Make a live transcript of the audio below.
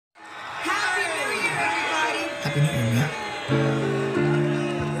Happy New Year, Matt.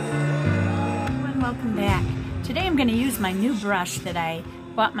 And welcome back. Today I'm going to use my new brush that I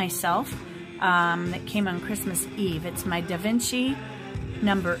bought myself that came on Christmas Eve. It's my Da Vinci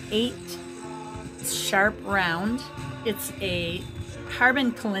number 8 Sharp Round. It's a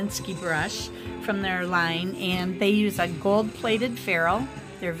Harbin Kolinsky brush from their line, and they use a gold-plated ferrule.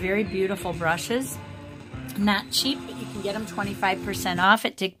 They're very beautiful brushes. Not cheap, but you can get them 25% off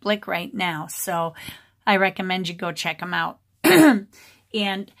at Dick Blick right now. So I recommend you go check them out.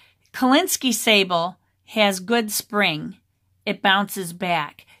 And Kolinsky Sable has good spring. It bounces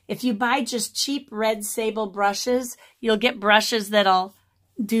back. If you buy just cheap red sable brushes, you'll get brushes that'll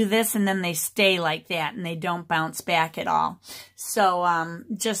do this and then they stay like that and they don't bounce back at all. So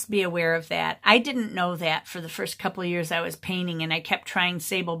just be aware of that. I didn't know that for the first couple of years I was painting, and I kept trying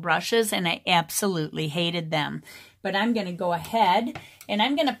sable brushes and I absolutely hated them. But I'm going to go ahead and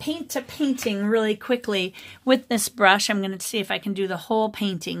I'm going to paint to painting really quickly with this brush. I'm going to see if I can do the whole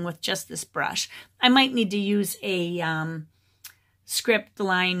painting with just this brush. I might need to use a script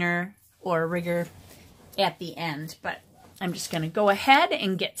liner or rigger at the end, but I'm just going to go ahead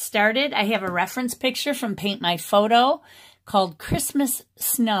and get started. I have a reference picture from Paint My Photo called Christmas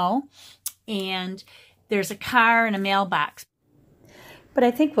Snow, and there's a car and a mailbox. But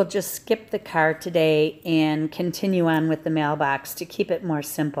I think we'll just skip the car today and continue on with the mailbox to keep it more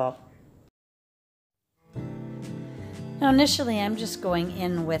simple. Now initially I'm just going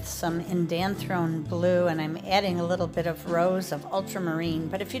in with some indanthrone blue, and I'm adding a little bit of rose of ultramarine.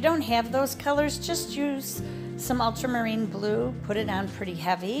 But if you don't have those colors, just use some ultramarine blue, put it on pretty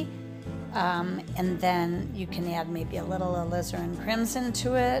heavy, and then you can add maybe a little alizarin crimson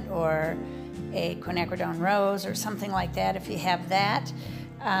to it, or a quinacridone rose or something like that if you have that.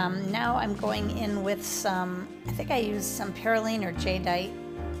 Now I'm going in with some, I think I used some Perylene or Jadeite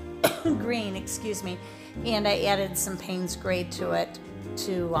green, excuse me, and I added some Payne's Gray to it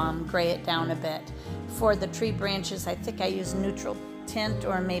to gray it down a bit. For the tree branches, I think I used neutral tint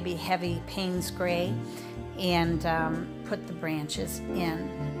or maybe heavy Payne's Gray, and put the branches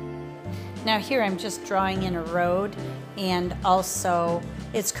in. Now here I'm just drawing in a road, and also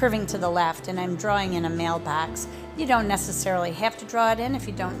it's curving to the left, and I'm drawing in a mailbox. You don't necessarily have to draw it in if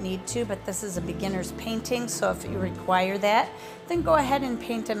you don't need to, but this is a beginner's painting, so if you require that, then go ahead and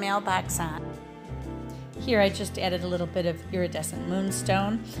paint a mailbox on. Here I just added a little bit of iridescent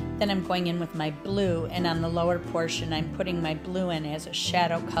moonstone. Then I'm going in with my blue, and on the lower portion I'm putting my blue in as a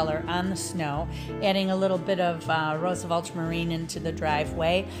shadow color on the snow, adding a little bit of rose of ultramarine into the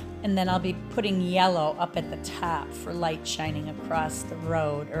driveway, and then I'll be putting yellow up at the top for light shining across the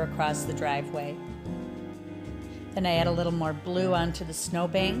road or across the driveway. Then I add a little more blue onto the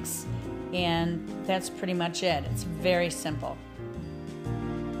snowbanks, and that's pretty much it. It's very simple.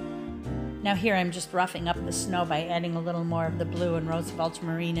 Now here I'm just roughing up the snow by adding a little more of the blue and rose of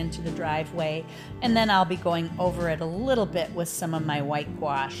ultramarine into the driveway, and then I'll be going over it a little bit with some of my white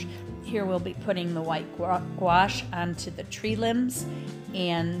gouache. Here we'll be putting the white gouache onto the tree limbs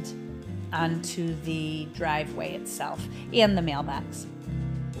and onto the driveway itself and the mailbox.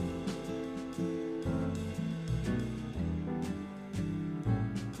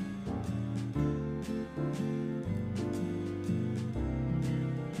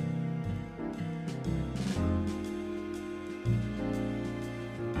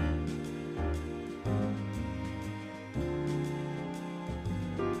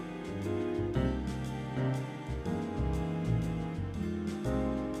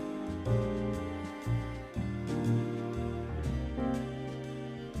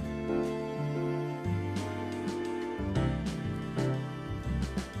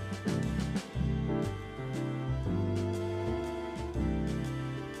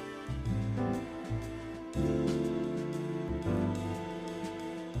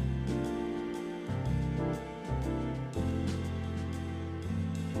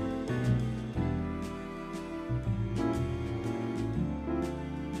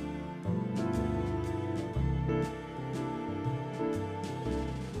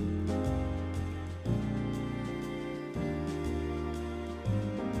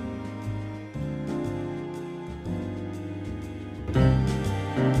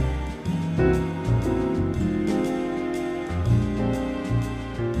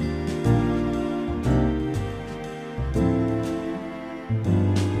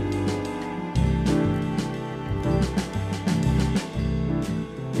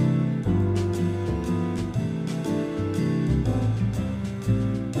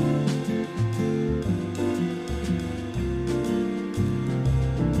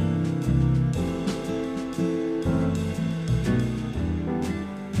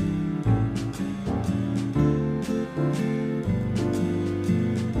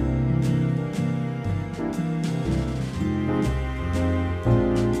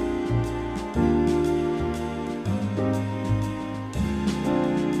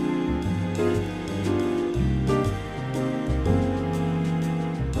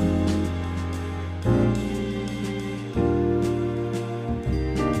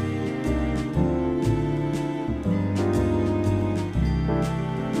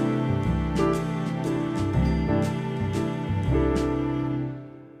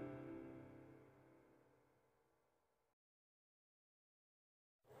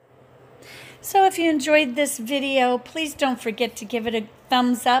 if you enjoyed this video. Please don't forget to give it a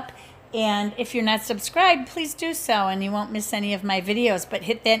thumbs up. And if you're not subscribed, please do so, and you won't miss any of my videos. But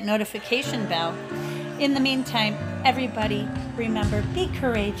hit that notification bell. In the meantime, everybody, remember, be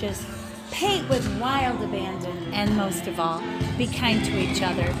courageous, paint with wild abandon, and most of all, be kind to each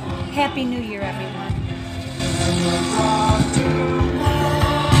other. Happy New Year, everyone.